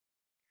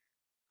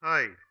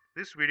Hi,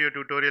 this video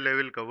tutorial I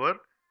will cover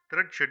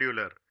thread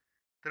scheduler.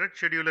 Thread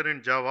scheduler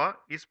in Java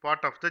is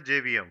part of the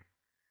JVM.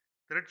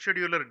 Thread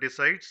scheduler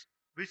decides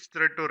which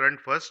thread to run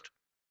first,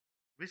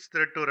 which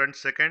thread to run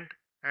second,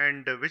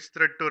 and which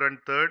thread to run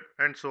third,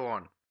 and so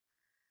on.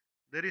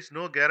 There is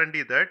no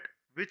guarantee that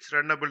which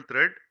runnable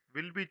thread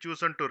will be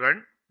chosen to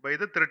run by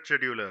the thread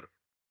scheduler.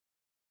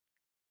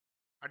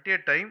 At a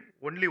time,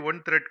 only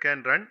one thread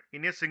can run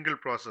in a single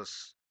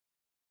process.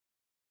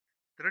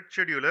 Thread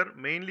scheduler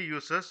mainly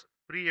uses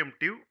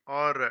preemptive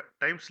or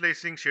time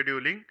slicing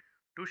scheduling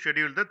to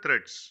schedule the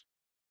threads.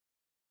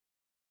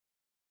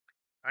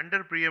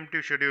 Under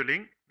preemptive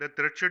scheduling, the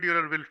thread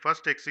scheduler will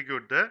first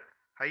execute the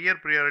higher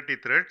priority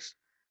threads,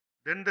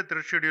 then the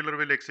thread scheduler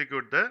will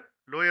execute the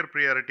lower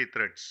priority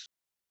threads.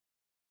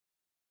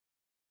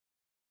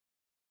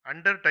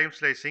 Under time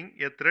slicing,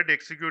 a thread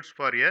executes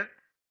for a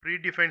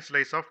predefined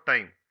slice of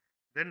time,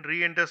 then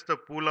re-enters the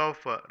pool of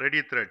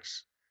ready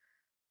threads.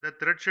 The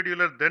thread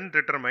scheduler then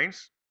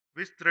determines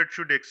which thread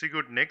should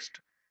execute next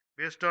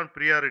based on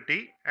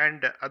priority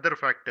and other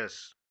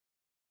factors.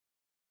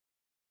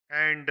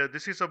 And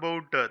this is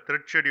about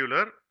thread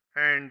scheduler,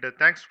 and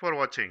thanks for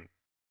watching.